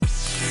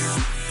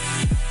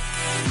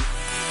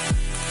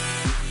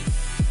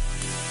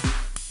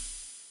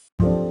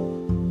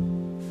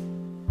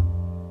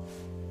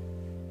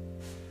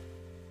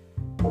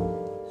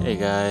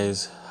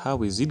guys,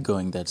 how is it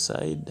going that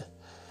side?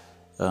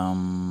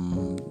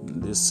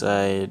 This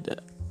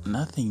side,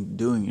 nothing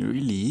doing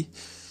really.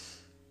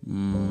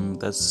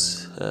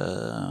 That's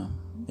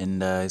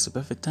and it's a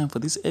perfect time for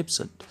this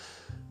episode.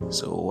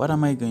 So, what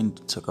am I going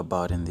to talk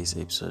about in this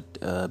episode?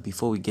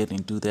 Before we get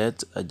into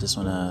that, I just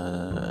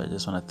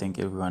wanna thank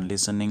everyone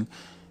listening.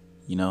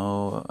 I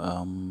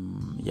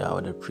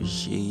would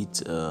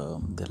appreciate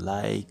the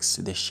likes,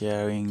 the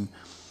sharing.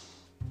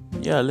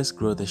 Let's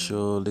grow the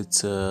show.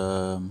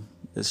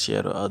 Let's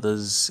share to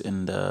others,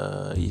 and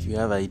if you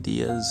have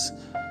ideas,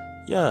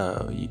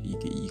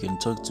 you can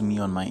talk to me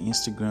on my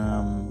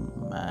Instagram,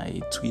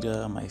 my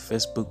Twitter, my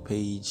Facebook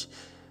page.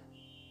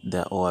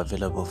 They're all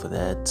available for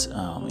that.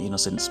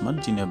 Innocent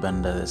Smart Junior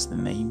Banda, that's the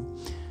name.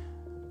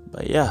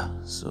 But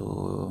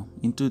so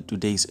into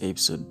today's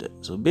episode.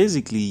 So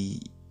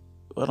basically,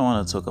 what I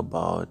want to talk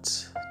about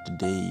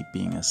today,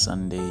 being a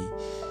Sunday,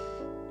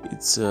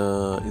 it's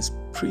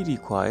pretty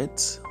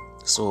quiet.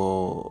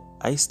 So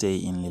I stay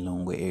in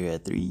Lilongwe Area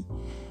 3,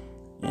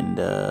 and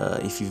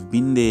if you've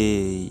been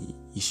there,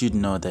 you should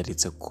know that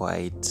it's a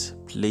quiet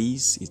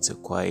place. It's a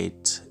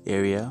quiet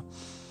area,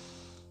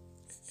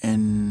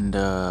 and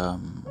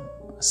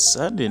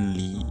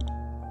suddenly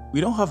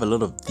we don't have a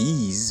lot of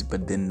these.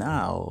 But then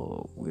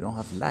now we don't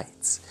have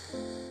lights.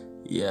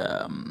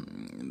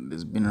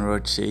 There's been a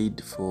road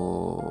shade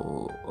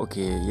for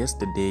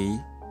yesterday.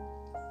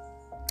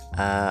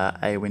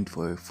 I went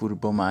for a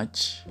football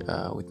match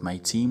with my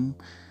team.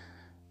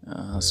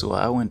 So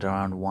I went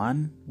around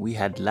 1. We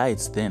had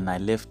lights then. I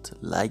left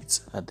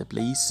lights at the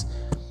place.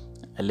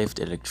 I left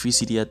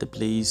electricity at the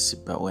place.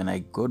 But when I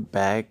got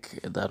back,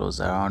 that was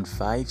around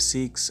 5,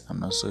 6. I'm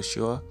not so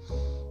sure.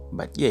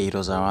 But it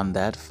was around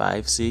that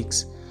 5,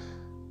 6.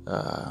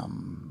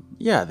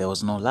 There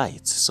was no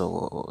lights.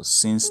 So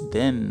since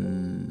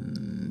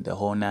then, the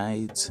whole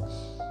night,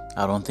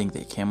 I don't think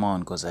they came on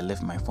because I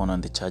left my phone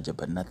on the charger,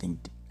 but nothing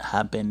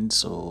happened,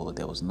 so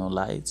there was no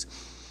lights.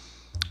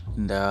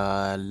 And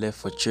left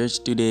for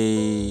church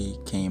today,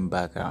 came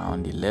back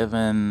around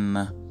 11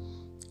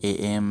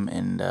 a.m.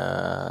 and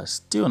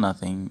still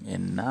nothing.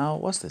 And now,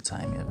 what's the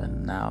time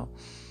even now?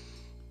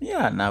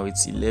 Now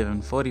it's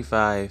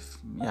 11:45.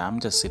 I'm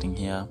just sitting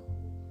here,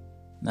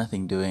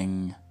 nothing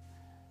doing,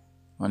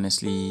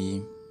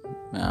 honestly.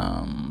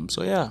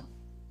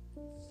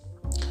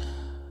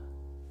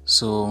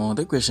 So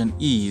the question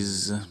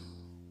is,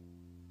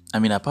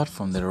 apart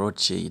from the road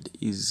shade,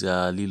 is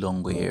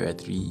Lilongwe Area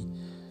 3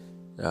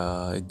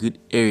 a good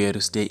area to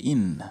stay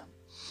in?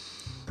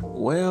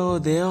 Well,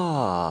 there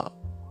are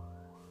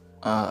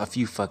a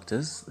few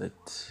factors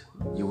that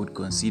you would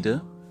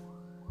consider.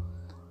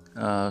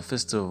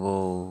 First of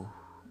all,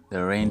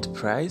 the rent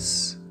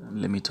price.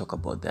 Let me talk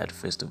about that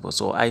first of all.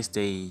 So I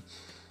stay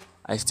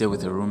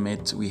with a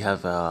roommate. We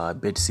have a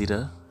bed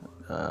sitter,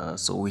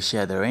 so we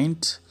share the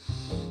rent,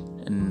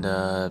 and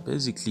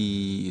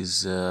basically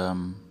is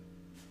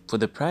for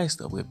the price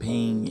that we're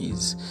paying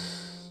is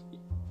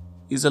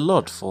a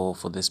lot for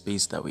the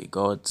space that we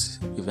got,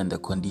 even the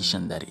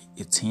condition that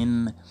it's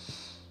in.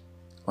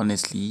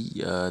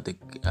 Honestly,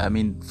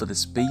 for the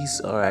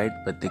space, all right,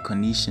 but the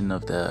condition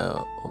of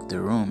the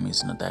room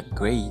is not that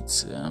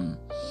great.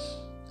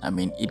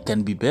 It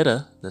can be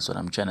better. That's what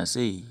I'm trying to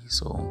say.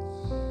 So,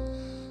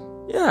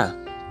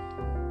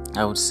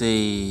 I would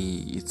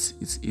say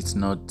it's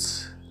not.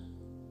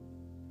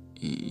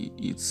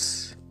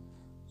 It's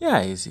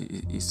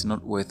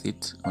not worth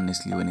it,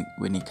 honestly,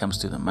 when it comes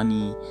to the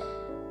money.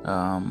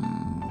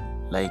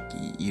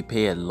 You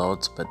pay a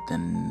lot, but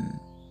then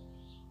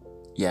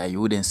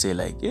you wouldn't say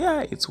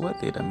it's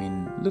worth it.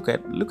 Look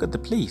at the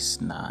place.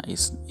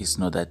 It's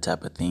not that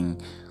type of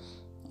thing,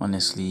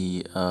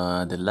 honestly.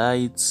 The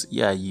lights,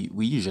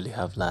 we usually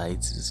have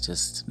lights. It's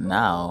just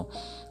now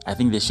I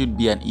think there should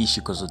be an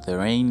issue because of the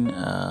rain.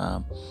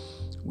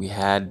 We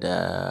had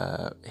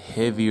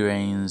heavy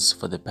rains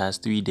for the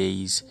past 3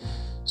 days,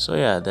 so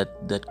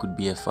that could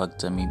be a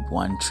factor. Maybe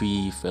one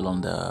tree fell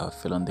on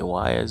the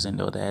wires and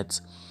all that.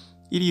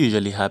 It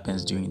usually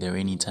happens during the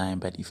rainy time,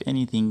 but if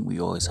anything, we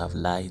always have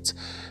lights,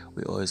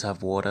 we always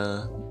have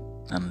water,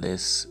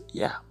 unless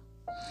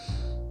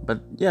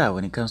But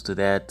when it comes to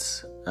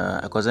that,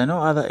 because I know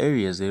other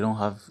areas they don't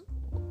have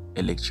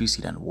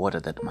electricity and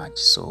water that much,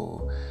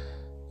 so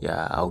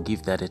I'll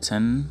give that a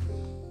 10.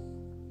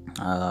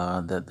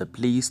 The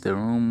place, the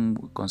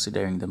room,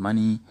 considering the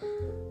money,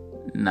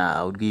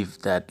 I would give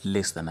that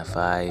less than a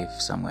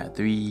 5, somewhere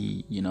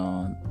 3.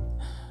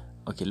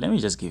 Okay, let me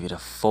just give it a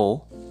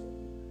 4.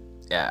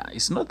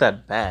 It's not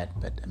that bad,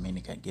 but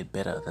it can get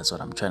better. That's what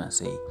I'm trying to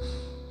say.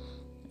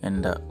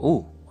 And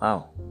oh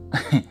wow,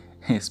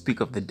 speak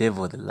of the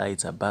devil, the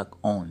lights are back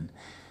on.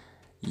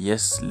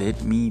 Yes,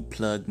 let me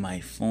plug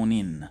my phone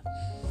in.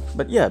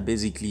 But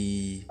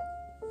basically,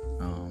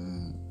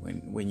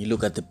 when you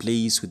look at the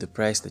place with the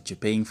price that you're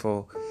paying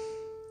for,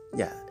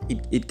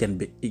 it can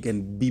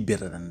be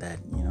better than that.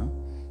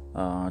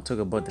 Talk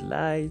about the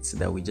lights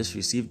that we just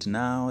received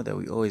now, that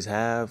we always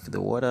have, the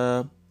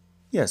water.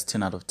 Yes,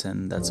 10 out of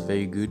 10. That's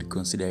very good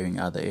considering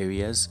other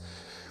areas.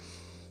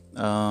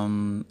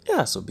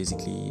 Yeah, so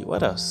basically,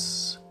 what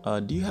else?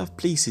 Do you have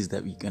places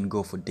that we can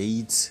go for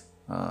dates?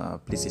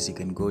 Places you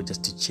can go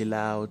just to chill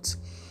out?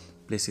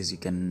 Places you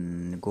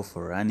can go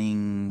for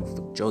running,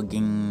 for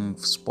jogging,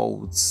 for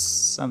sports,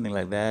 something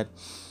like that?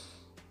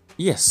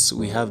 Yes,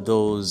 we have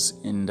those,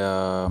 and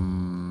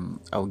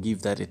I'll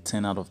give that a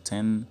 10 out of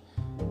 10.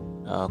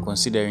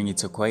 Considering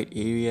it's a quiet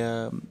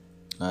area,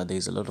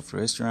 there's a lot of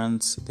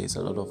restaurants, there's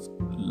a lot of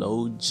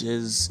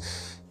lodges,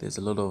 there's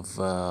a lot of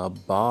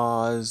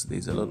bars,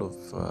 there's a lot of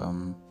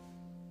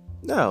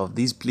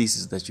these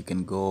places that you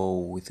can go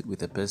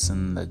with a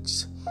person that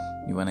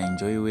you want to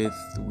enjoy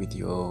with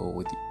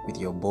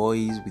your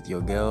boys, with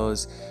your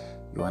girls.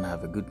 You want to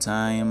have a good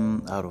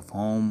time out of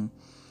home,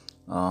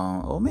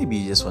 or maybe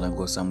you just want to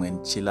go somewhere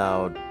and chill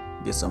out,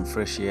 get some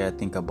fresh air,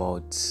 think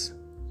about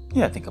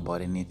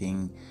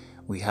anything.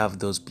 We have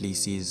those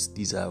places.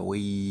 These are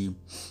way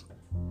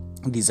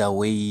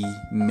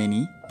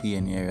many here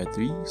in area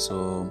 3.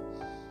 So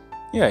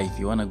yeah, if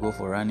you want to go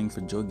for running,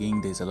 for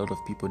jogging, there's a lot of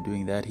people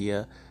doing that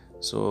here.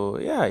 So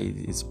yeah,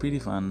 it's pretty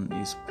fun,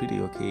 it's pretty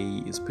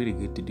okay, it's pretty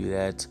good to do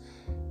that.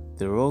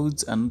 The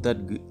roads are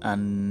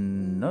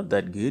not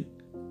that good,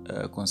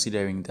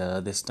 considering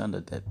the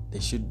standard that they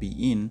should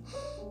be in,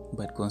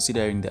 but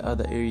considering the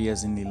other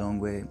areas in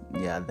Lilongwe,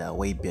 yeah, they're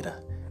way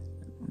better.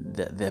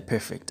 They're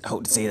perfect. I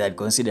would say that,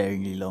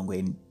 considering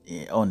Lilongwe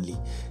only,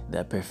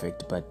 they're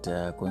perfect. But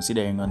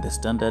considering on the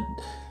standard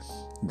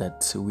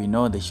that we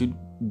know they should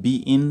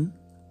be in,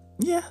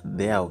 yeah,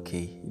 they're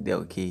okay. They're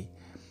okay.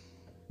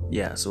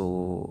 Yeah,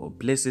 so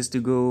places to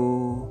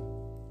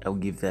go, I'll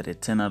give that a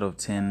 10 out of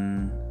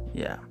 10.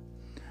 Yeah.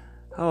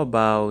 How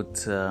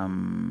about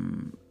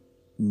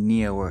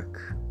near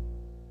work?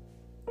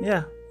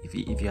 Yeah, if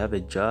you have a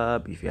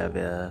job, if you have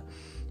a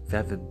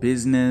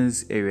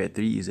business, area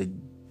 3 is a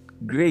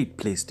great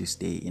place to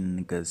stay in,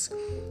 because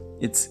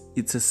it's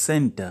a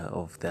center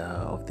of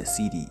the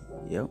city.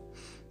 Yeah,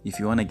 if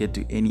you want to get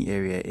to any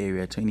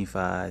area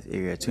 25,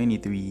 area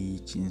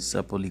 23,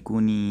 Chinsapo,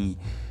 Likuni,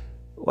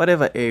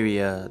 whatever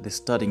area, the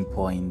starting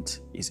point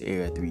is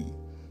area 3.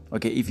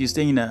 Okay, if you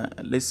stay in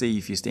let's say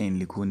if you stay in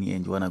Likuni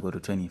and you want to go to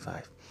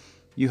 25,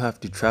 you have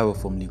to travel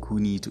from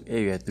Likuni to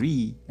area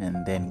 3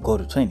 and then go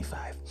to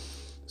 25.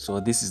 So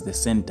this is the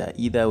center.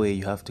 Either way,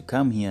 you have to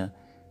come here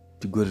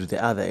to go to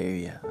the other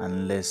area,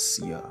 unless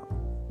you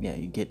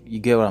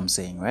get what I'm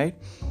saying, right?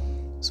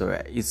 So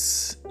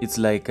it's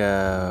like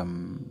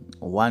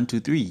 1 to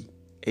 3.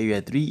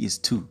 Area 3 is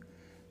 2.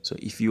 So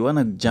if you want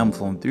to jump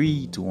from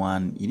 3 to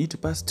 1, you need to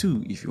pass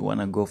 2. If you want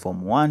to go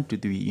from 1 to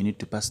 3, you need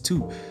to pass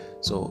 2.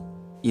 So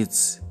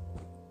it's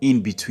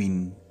in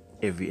between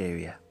every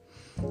area.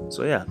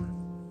 So yeah,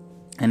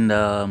 and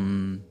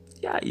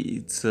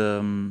it's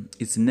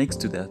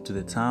next to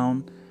the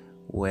town,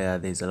 where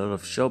there's a lot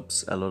of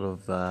shops, a lot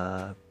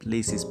of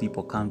places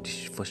people come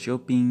for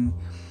shopping.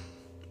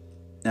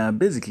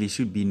 Basically, it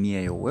should be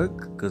near your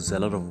work, because a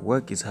lot of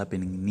work is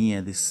happening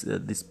near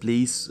this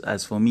place.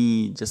 As for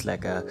me, just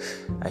like I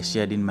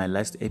shared in my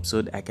last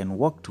episode, I can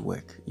walk to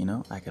work.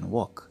 I can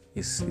walk.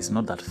 It's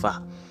not that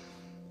far.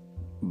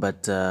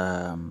 But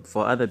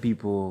for other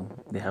people,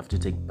 they have to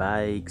take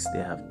bikes,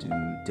 they have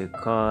to take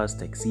cars,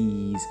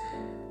 taxis,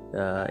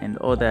 and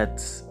all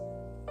that.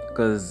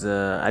 Because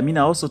I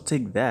also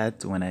take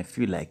that when I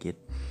feel like it.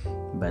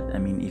 But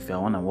if I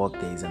want to walk,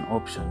 there is an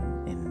option,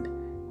 and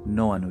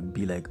no one would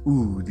be like,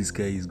 "Ooh, this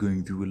guy is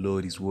going through a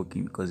lot, he's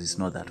walking," because it's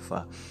not that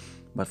far.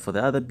 But for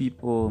the other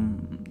people,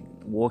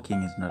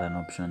 walking is not an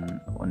option.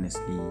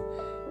 Honestly,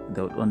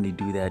 they would only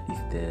do that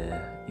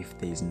if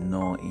there is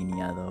no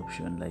any other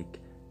option. Like,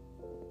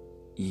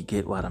 you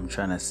get what I'm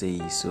trying to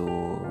say.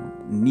 So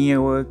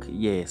near work,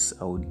 yes,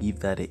 I would give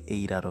that an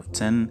 8 out of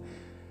 10.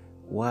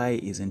 Why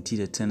isn't it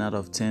a 10 out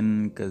of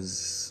 10?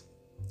 Because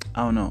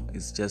I don't know,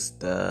 it's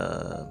just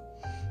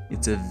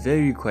it's a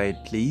very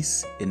quiet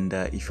place, and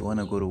if you want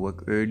to go to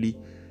work early,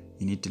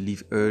 you need to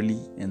leave early.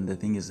 And the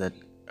thing is that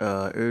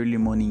early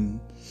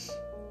morning,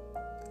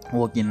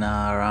 walking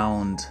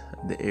around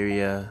the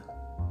area,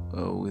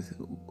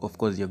 of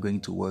course, you're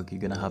going to work, you're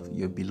gonna have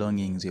your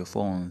belongings, your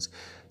phones,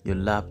 your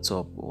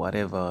laptop,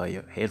 whatever,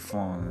 your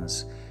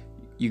headphones.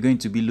 You're going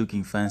to be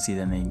looking fancy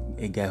than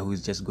a guy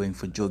who's just going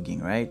for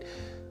jogging, right?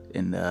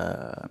 And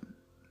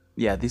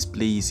this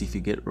place, if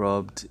you get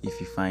robbed,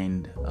 if you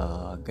find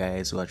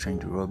guys who are trying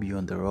to rob you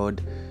on the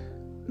road,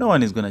 no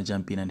one is gonna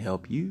jump in and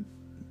help you.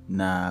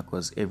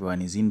 Because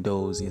everyone is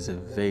indoors. It's a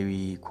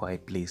very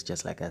quiet place,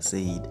 just like I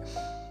said.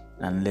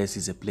 Unless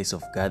it's a place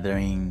of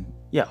gathering,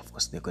 yeah, of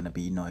course there's gonna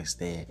be noise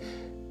there.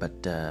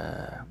 But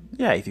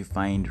if you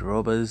find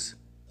robbers,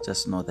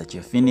 just know that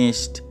you're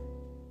finished.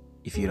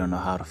 If you don't know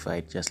how to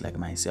fight, just like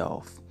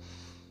myself.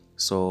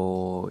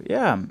 So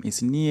yeah,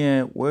 it's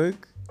near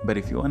work. But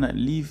if you want to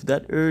leave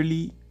that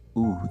early,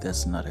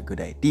 that's not a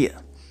good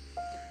idea.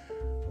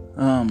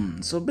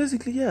 So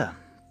basically, yeah,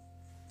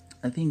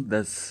 I think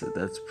that's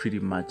pretty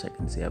much I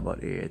can say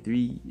about Area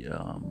 3.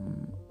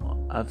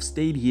 I've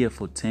stayed here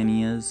for 10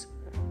 years.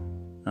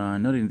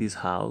 Not in this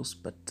house,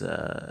 but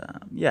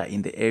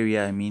in the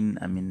area.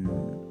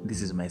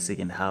 this is my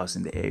second house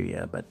in the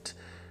area, but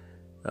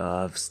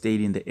I've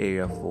stayed in the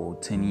area for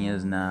 10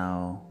 years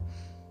now.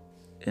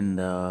 And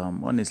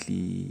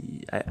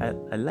honestly,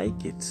 I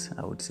like it.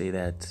 I would say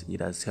that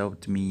it has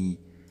helped me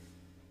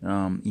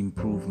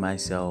improve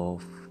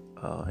myself.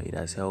 It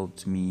has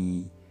helped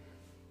me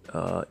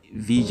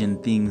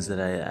vision things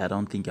that I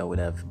don't think I would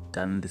have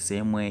done the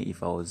same way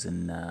if I was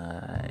in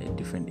a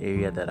different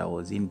area that I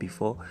was in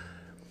before.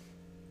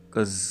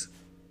 Because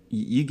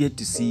you get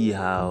to see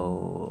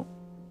how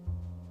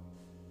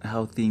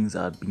things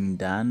are being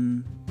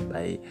done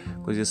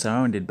because you're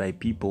surrounded by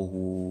people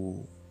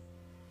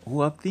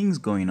who have things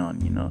going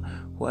on,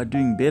 who are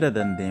doing better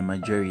than the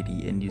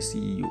majority, and you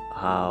see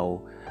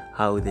how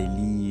they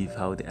live,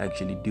 how they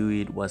actually do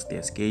it, what's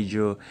their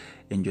schedule,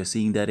 and you're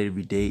seeing that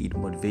every day. It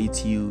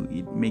motivates you,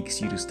 it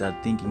makes you to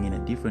start thinking in a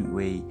different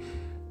way.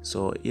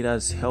 So it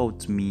has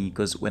helped me,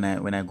 because when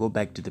I go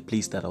back to the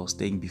place that I was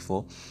staying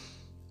before,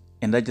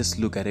 and I just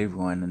look at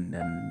everyone and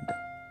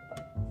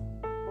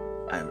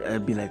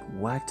I'd be like,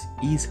 what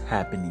is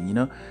happening,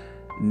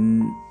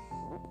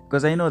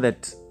 because I know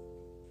that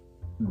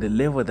the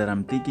level that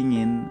I'm thinking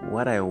in,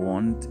 what I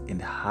want,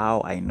 and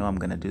how I know I'm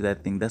gonna do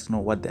that thing, that's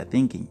not what they're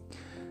thinking.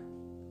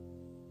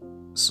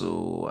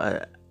 So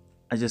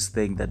I just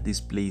think that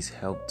this place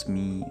helped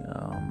me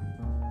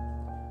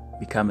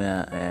become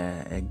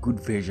a good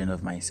version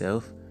of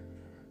myself.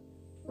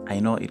 I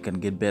know it can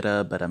get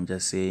better, but I'm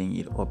just saying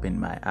it opened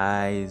my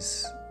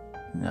eyes,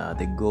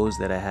 the goals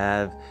that I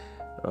have,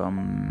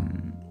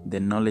 the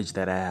knowledge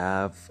that I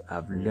have.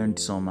 I've learned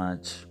so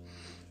much.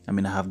 I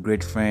mean, I have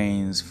great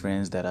friends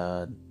that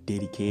are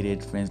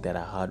dedicated, friends that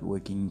are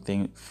hardworking,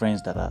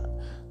 friends that are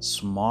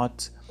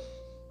smart.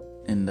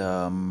 And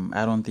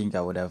I don't think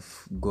I would have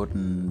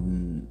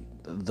gotten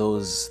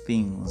those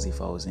things if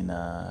I was in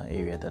an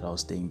area that I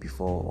was staying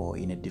before, or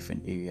in a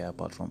different area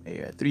apart from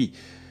Area 3.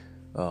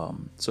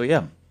 So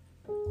yeah,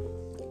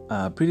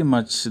 pretty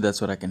much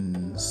that's what I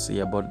can say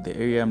about the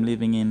area I'm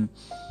living in.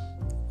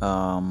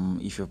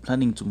 If you're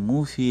planning to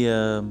move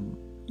here,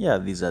 yeah,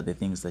 these are the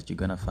things that you're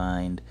gonna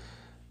find.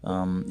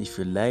 If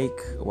you like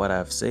what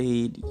I've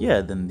said,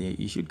 yeah, then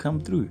you should come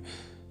through.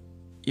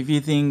 If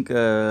you think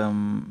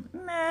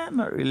nah,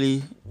 not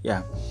really,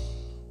 yeah,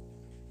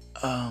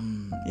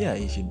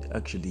 you should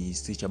actually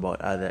search about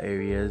other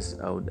areas.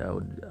 I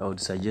would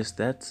suggest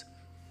that.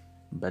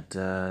 But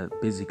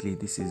basically,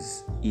 this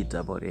is it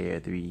about Area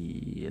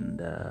 3.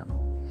 And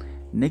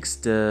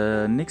next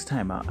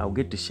time I'll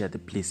get to share the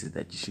places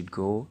that you should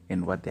go,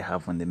 and what they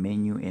have on the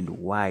menu, and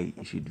why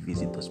you should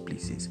visit those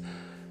places.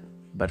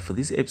 But for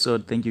this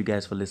episode, thank you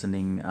guys for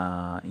listening.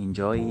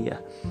 Enjoy.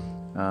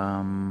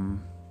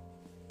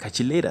 Catch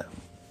you later.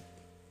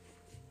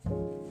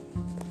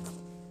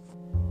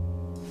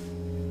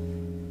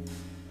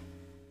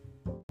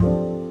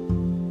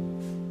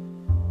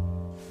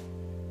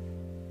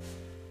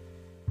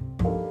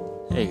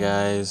 Hey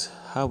guys,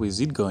 how is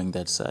it going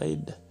that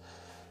side?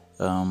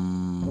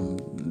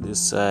 This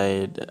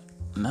side,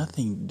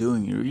 nothing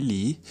doing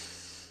really.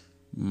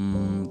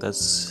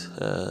 That's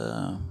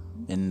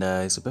and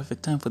it's a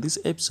perfect time for this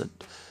episode.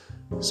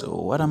 So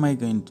what am I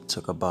going to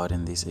talk about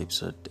in this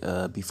episode?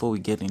 Before we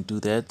get into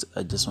that,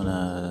 I just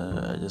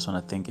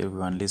wanna thank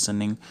everyone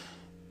listening.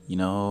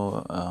 I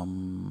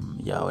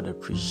would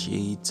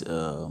appreciate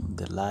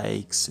the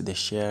likes, the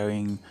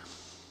sharing.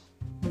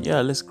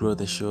 Yeah, let's grow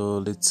the show.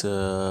 Let's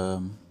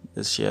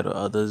share to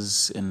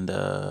others. And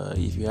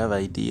if you have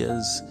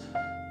ideas,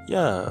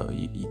 yeah,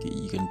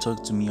 you can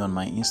talk to me on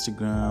my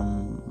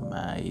Instagram,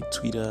 my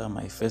Twitter,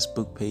 my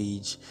Facebook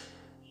page.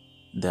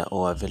 They're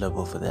all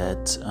available for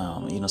that.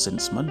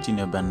 Innocent Smart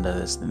Junior Banda,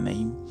 that's the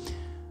name.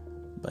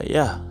 But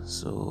yeah,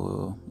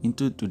 so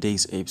into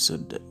today's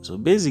episode. So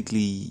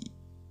basically,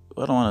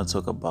 what I want to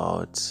talk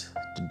about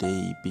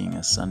today, being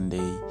a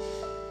Sunday,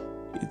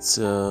 it's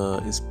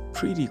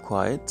pretty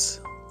quiet.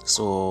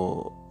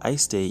 So I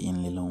stay in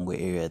Lilongwe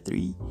Area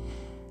 3,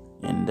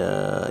 and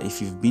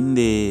if you've been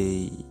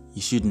there,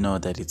 you should know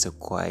that it's a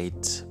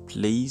quiet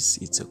place.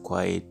 It's a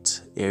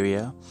quiet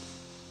area.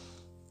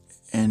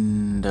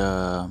 And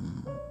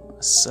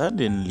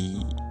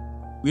suddenly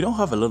we don't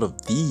have a lot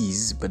of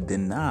these, but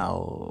then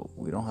now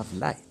we don't have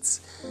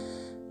lights.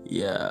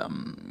 Yeah,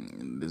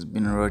 there's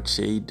been a road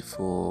shade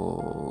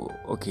for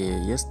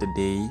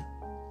yesterday.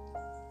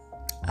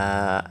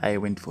 I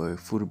went for a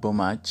football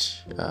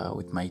match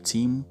with my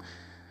team.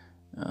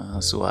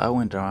 So I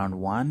went around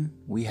 1.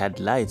 We had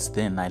lights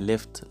then. I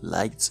left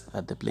lights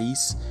at the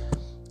place.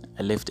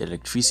 I left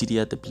electricity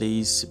at the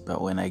place,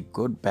 but when I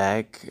got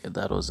back,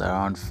 that was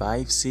around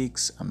 5,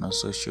 6. I'm not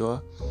so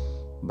sure,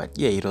 but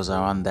yeah, it was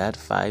around that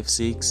 5,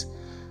 6.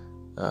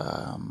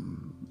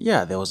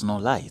 There was no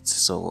lights.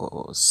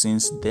 So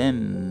since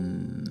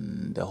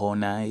then, the whole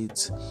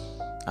night,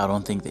 I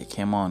don't think they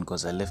came on,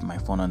 because I left my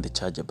phone on the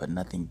charger, but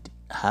nothing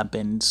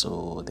happened.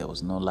 So there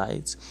was no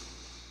lights.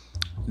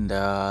 And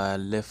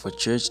left for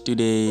church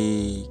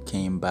today.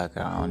 Came back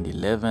around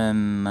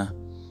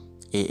 11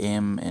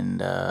 a.m.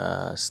 and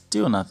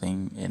still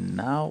nothing. And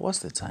now, what's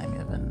the time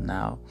even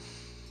now?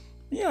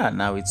 Yeah,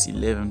 now it's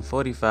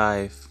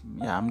 11:45.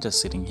 Yeah, I'm just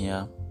sitting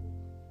here,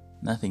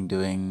 nothing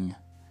doing,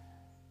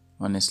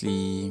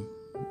 honestly.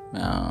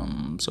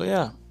 So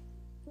yeah.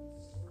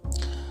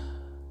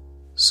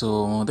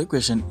 So the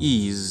question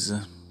is,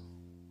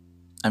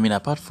 I mean,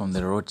 apart from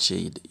the road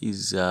shade,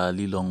 is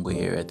Lilongwe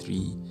Area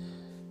 3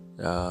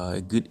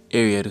 a good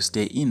area to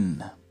stay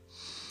in?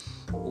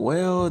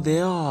 Well,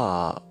 there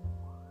are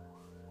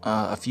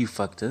a few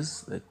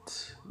factors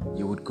that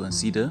you would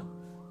consider.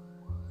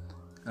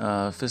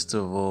 First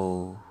of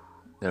all,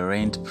 the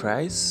rent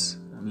price.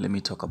 Let me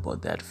talk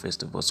about that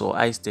first of all. So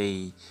I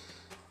stay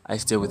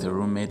with a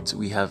roommate.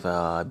 We have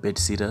a bed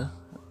sitter,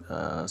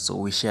 so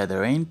we share the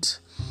rent,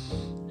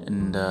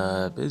 and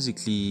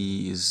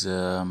basically is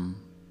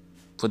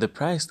for the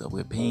price that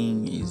we're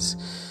paying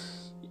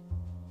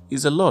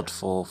is a lot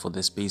for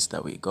the space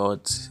that we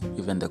got,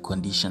 even the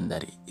condition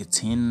that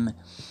it's in.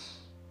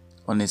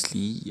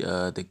 Honestly,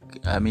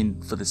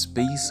 for the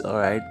space, all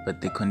right,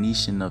 but the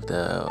condition of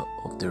the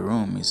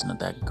room is not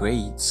that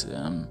great.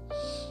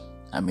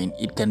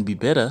 It can be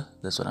better.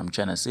 That's what I'm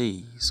trying to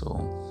say. So,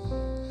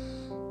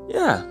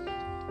 yeah,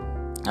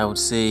 I would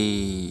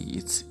say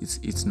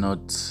it's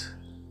not.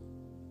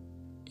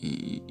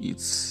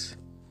 It's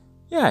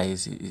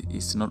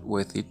not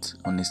worth it.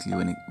 Honestly,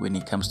 when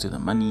it comes to the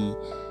money,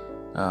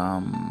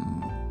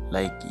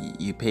 like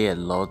you pay a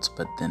lot,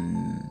 but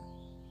then.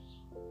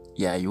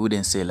 Yeah, you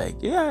wouldn't say like,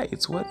 yeah,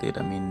 it's worth it.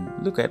 I mean,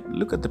 look at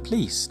the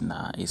place.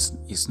 Nah,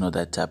 it's not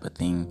that type of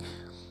thing.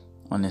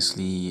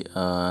 Honestly,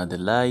 the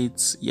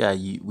lights, yeah,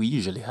 we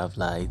usually have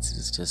lights.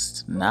 It's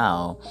just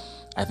now,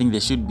 I think there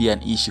should be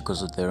an issue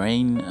because of the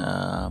rain.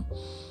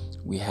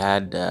 We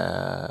had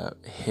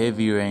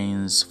heavy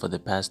rains for the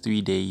past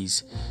 3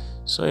 days,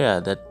 so yeah,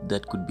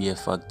 that could be a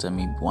factor. I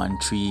mean, one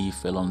tree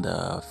fell on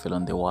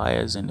the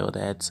wires and all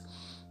that.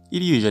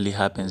 It usually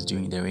happens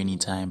during the rainy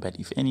time, but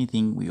if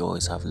anything, we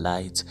always have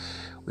lights,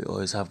 we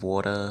always have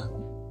water,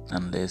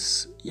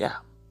 unless,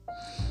 yeah.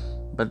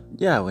 But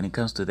yeah, when it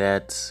comes to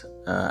that,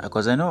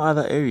 because I know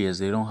other areas,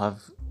 they don't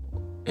have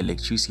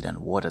electricity and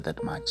water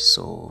that much.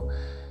 So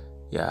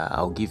yeah,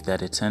 I'll give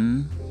that a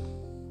 10.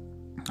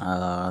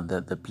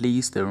 The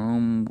place, the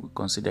room,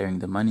 considering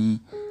the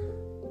money,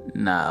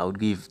 nah, I would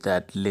give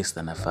that less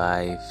than a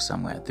 5,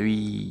 somewhere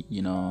 3,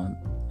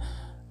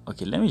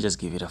 Okay, let me just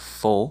give it a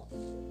 4.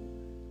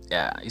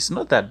 Yeah, it's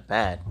not that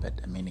bad,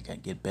 but I mean, it can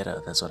get better.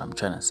 That's what I'm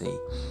trying to say.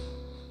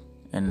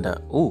 And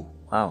oh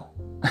wow,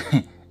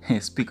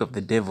 speak of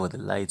the devil, the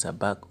lights are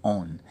back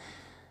on.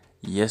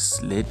 Yes,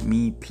 let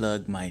me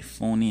plug my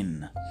phone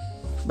in.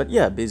 But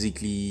yeah,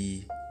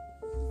 basically,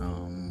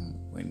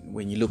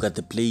 when you look at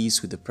the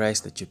place with the price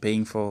that you're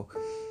paying for,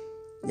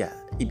 yeah,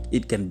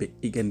 it can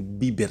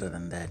be better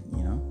than that.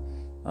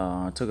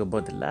 Talk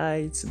about the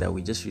lights that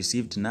we just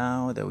received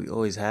now, that we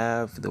always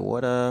have, the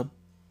water.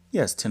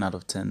 Yes, 10 out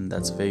of 10.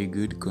 That's very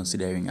good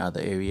considering other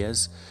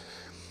areas.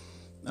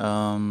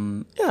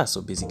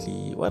 So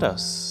basically, what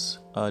else?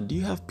 Do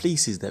you have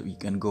places that we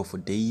can go for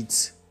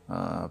dates?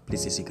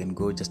 Places you can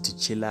go just to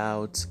chill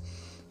out?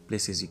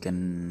 Places you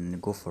can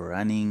go for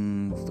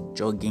running, for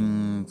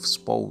jogging, for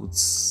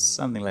sports,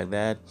 something like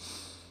that?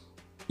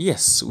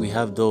 Yes, we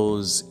have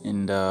those,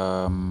 and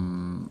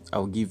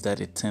I'll give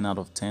that a 10 out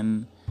of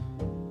 10.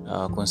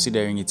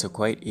 Considering it's a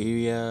quiet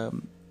area,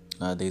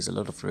 there's a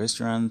lot of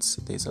restaurants,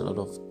 there's a lot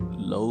of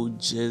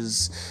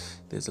lodges,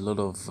 there's a lot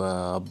of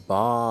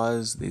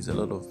bars, there's a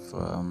lot of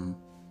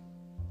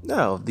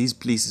these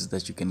places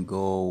that you can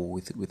go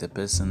with a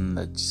person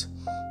that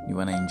you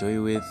want to enjoy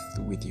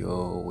with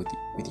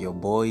your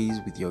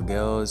boys, with your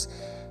girls.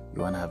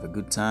 You want to have a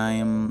good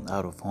time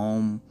out of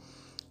home,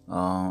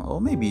 or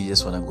maybe you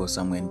just want to go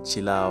somewhere and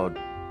chill out,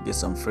 get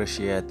some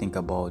fresh air, think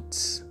about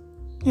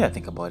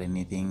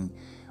anything.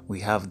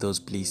 We have those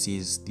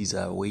places. These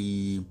are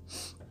way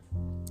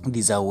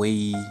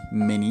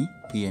many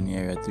here in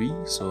Area 3.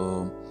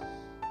 So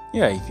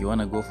yeah, if you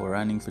want to go for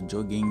running, for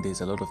jogging,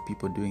 there's a lot of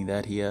people doing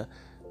that here.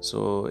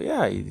 So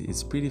yeah,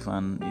 it's pretty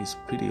fun, it's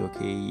pretty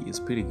okay, it's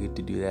pretty good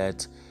to do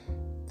that.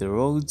 The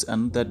roads are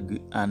not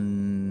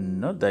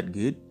that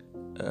good,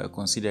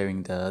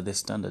 considering the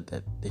standard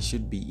that they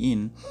should be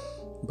in,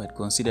 but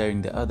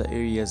considering the other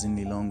areas in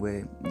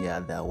Lilongwe, yeah,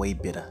 they're way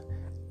better.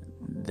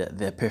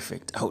 They're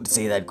perfect. I would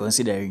say that,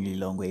 considering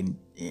Lilongwe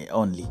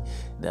only,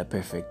 they're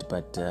perfect.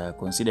 But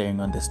considering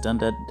on the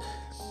standard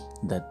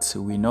that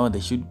we know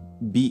they should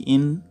be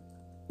in,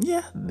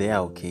 yeah, they're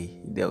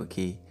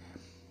okay.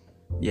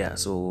 Yeah,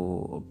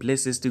 so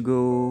places to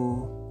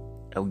go,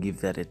 I'll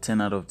give that a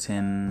 10 out of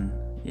 10.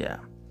 Yeah.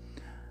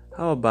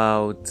 How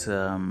about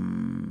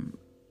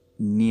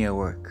near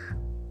work?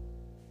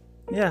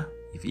 Yeah,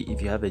 if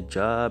you have a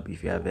job,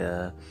 if you have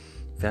a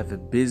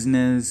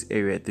business,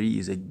 Area 3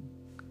 is a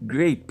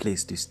great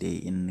place to stay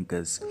in,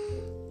 because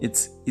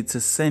it's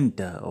a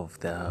center of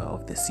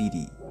the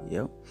city.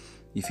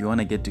 If you want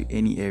to get to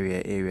any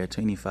area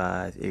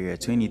 25, area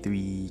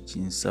 23,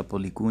 Chinsapo,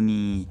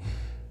 Likuni,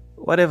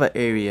 whatever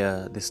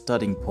area, the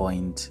starting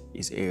point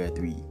is area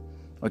 3.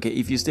 Okay,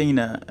 if you stay in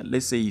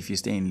let's say if you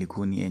stay in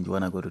Likuni and you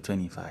want to go to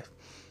 25,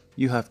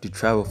 you have to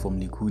travel from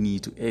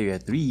Likuni to area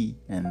 3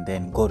 and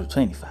then go to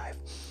 25.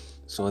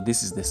 So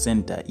this is the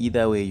center.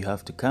 Either way, you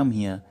have to come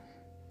here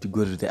to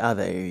go to the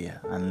other area,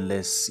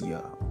 unless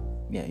you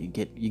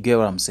get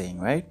what I'm saying,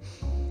 right?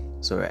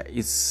 So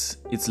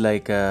it's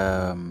like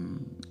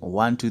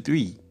 1 to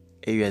 3.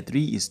 Area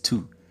 3 is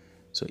 2.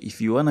 So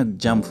if you want to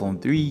jump from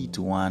 3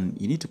 to 1,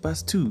 you need to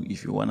pass 2.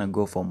 If you want to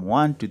go from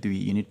 1 to 3,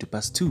 you need to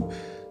pass 2.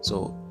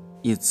 So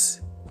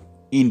it's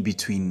in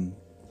between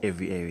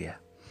every area.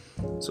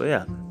 So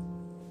yeah,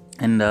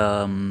 and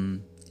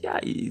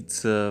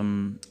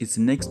it's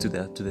next to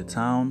the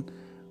town,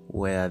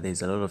 where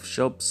there's a lot of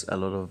shops, a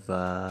lot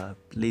of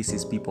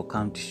places people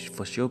come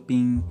for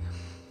shopping.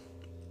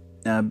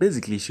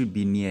 Basically, it should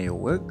be near your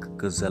work,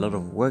 because a lot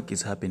of work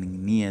is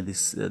happening near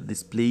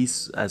this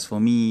place. As for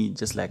me,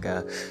 just like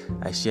I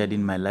shared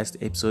in my last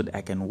episode,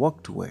 I can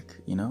walk to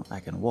work. I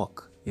can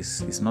walk.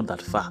 It's not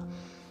that far.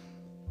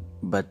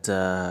 But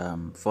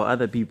for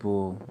other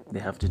people, they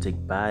have to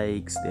take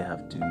bikes, they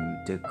have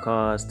to take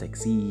cars,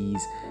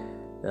 taxis,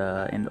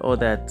 and all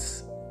that.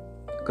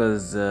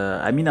 Because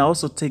I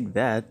also take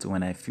that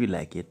when I feel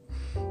like it.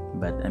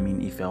 But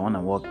if I want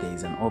to walk, there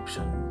is an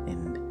option,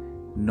 and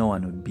no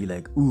one would be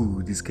like,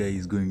 "Ooh, this guy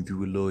is going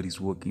through a lot, he's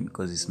walking,"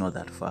 because it's not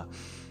that far.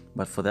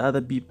 But for the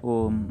other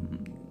people,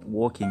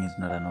 walking is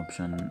not an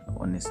option.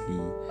 Honestly,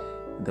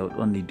 they would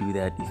only do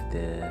that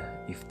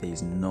if there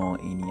is no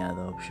any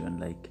other option.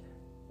 Like,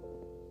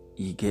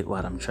 you get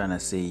what I'm trying to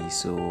say.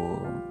 So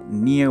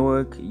near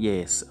work,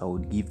 yes, I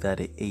would give that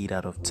an 8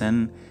 out of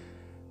 10.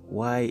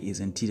 Why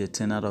isn't it a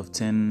 10 out of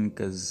 10?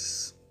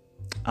 Because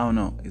I don't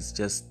know, it's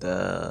just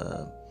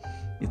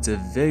it's a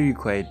very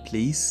quiet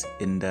place,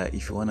 and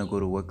if you want to go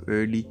to work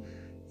early,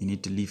 you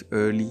need to leave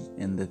early.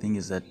 And the thing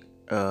is that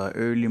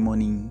early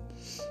morning,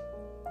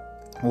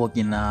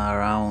 walking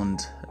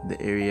around the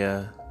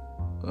area,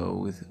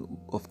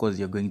 of course,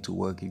 you're going to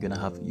work, you're gonna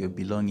have your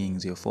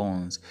belongings, your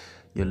phones,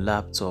 your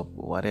laptop,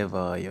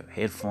 whatever, your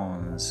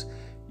headphones.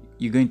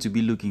 You're going to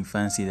be looking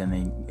fancy than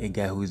a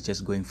guy who's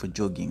just going for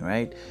jogging,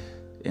 right?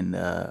 And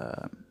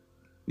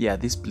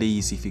this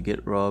place, if you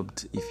get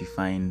robbed, if you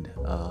find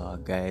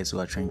guys who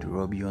are trying to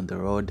rob you on the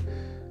road,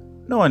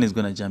 no one is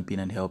gonna jump in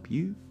and help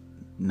you.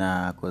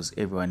 Because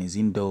everyone is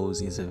indoors.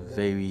 It's a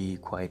very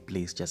quiet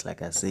place, just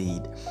like I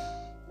said.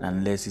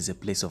 Unless it's a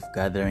place of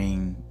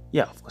gathering,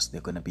 of course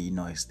there's gonna be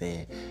noise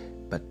there.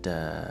 But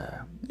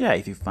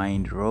if you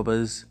find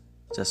robbers,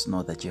 just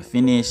know that you're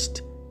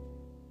finished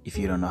if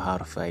you don't know how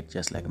to fight,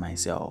 just like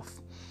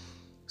myself.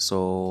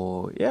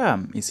 So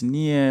it's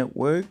near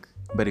work,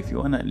 but if you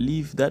want to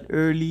leave that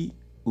early,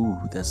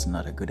 that's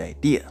not a good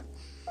idea.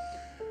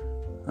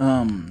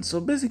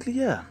 So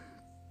basically,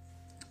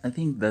 I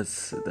think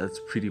that's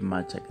pretty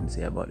much I can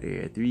say about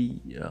Area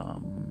 3.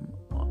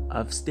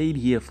 I've stayed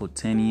here for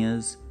 10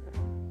 years.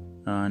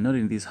 Not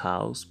in this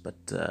house, but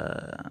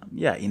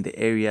in the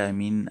area.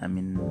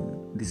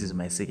 This is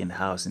my second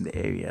house in the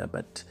area,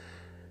 but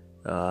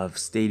I've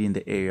stayed in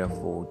the area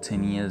for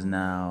 10 years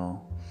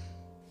now,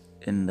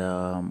 and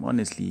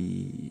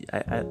honestly,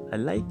 I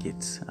like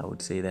it. I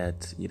would say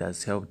that it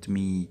has helped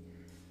me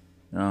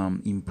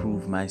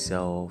improve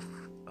myself.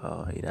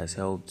 It has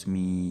helped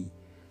me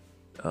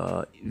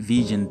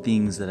vision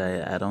things that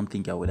I don't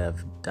think I would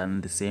have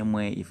done the same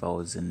way if I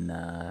was in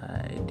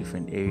a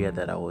different area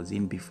that I was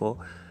in before.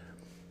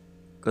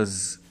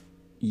 Because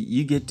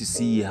you get to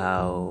see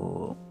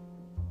how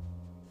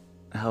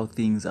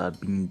things are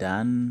being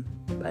done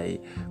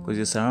because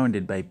you're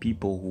surrounded by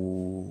people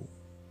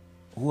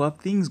who have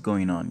things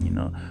going on,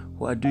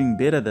 who are doing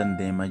better than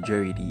the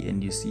majority,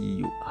 and you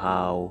see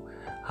how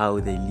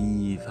they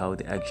live, how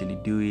they actually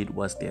do it,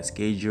 what's their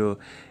schedule,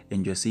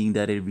 and you're seeing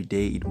that every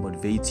day. It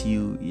motivates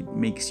you, it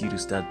makes you to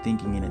start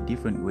thinking in a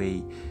different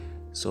way.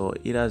 So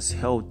it has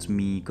helped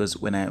me, because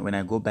when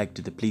I go back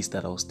to the place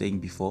that I was staying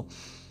before,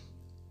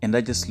 and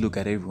I just look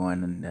at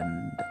everyone, and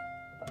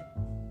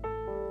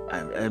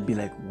I'd be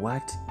like,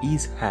 what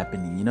is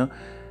happening,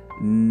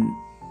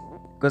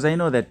 because I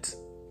know that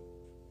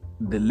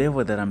the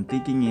level that I'm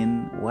thinking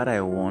in, what I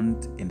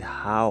want, and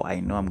how I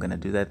know I'm gonna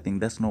do that thing,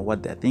 that's not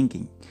what they're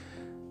thinking.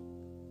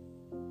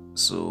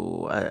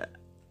 So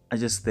I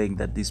just think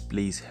that this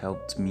place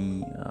helped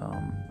me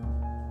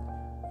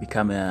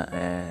become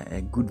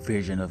a good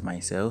version of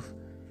myself.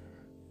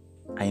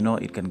 I know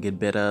it can get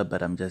better,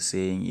 but I'm just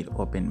saying it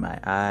opened my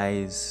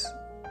eyes.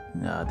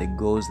 The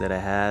goals that I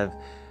have,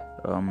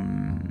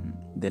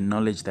 the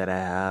knowledge that I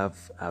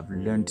have, I've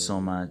learned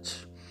so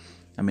much.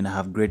 I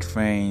have great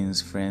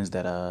friends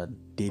that are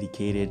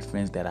dedicated,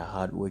 friends that are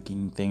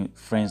hardworking,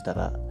 friends that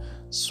are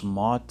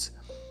smart.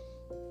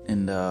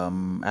 And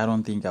I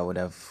don't think I would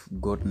have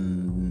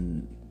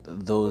gotten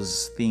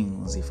those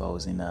things if I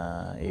was in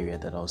an area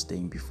that I was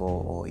staying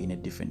before, or in a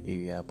different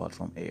area apart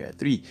from Area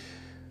 3.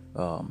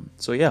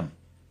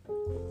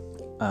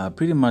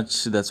 Pretty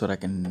much that's what I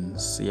can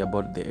say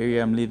about the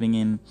area I'm living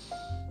in.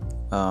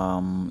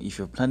 If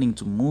you're planning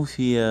to move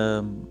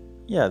here,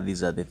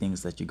 these are the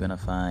things that you're gonna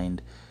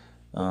find.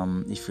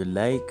 If you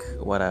like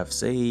what I've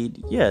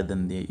said,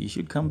 then you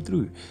should come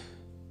through.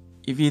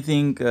 If you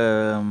think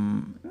nah,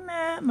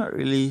 not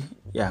really,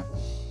 yeah,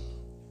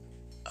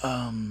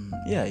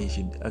 yeah, you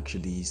should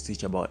actually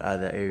search about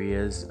other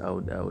areas. I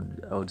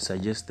would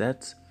suggest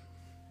that.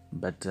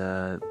 But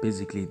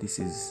basically, this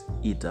is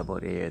it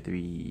about Area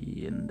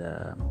 3. And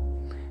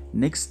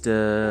next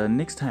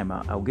time,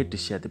 I'll get to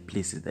share the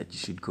places that you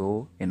should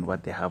go and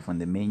what they have on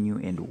the menu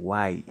and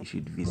why you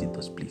should visit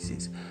those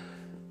places.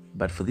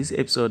 But for this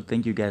episode,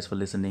 thank you guys for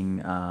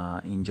listening.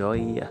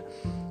 Enjoy.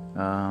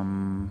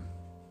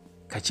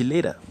 Catch you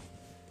later.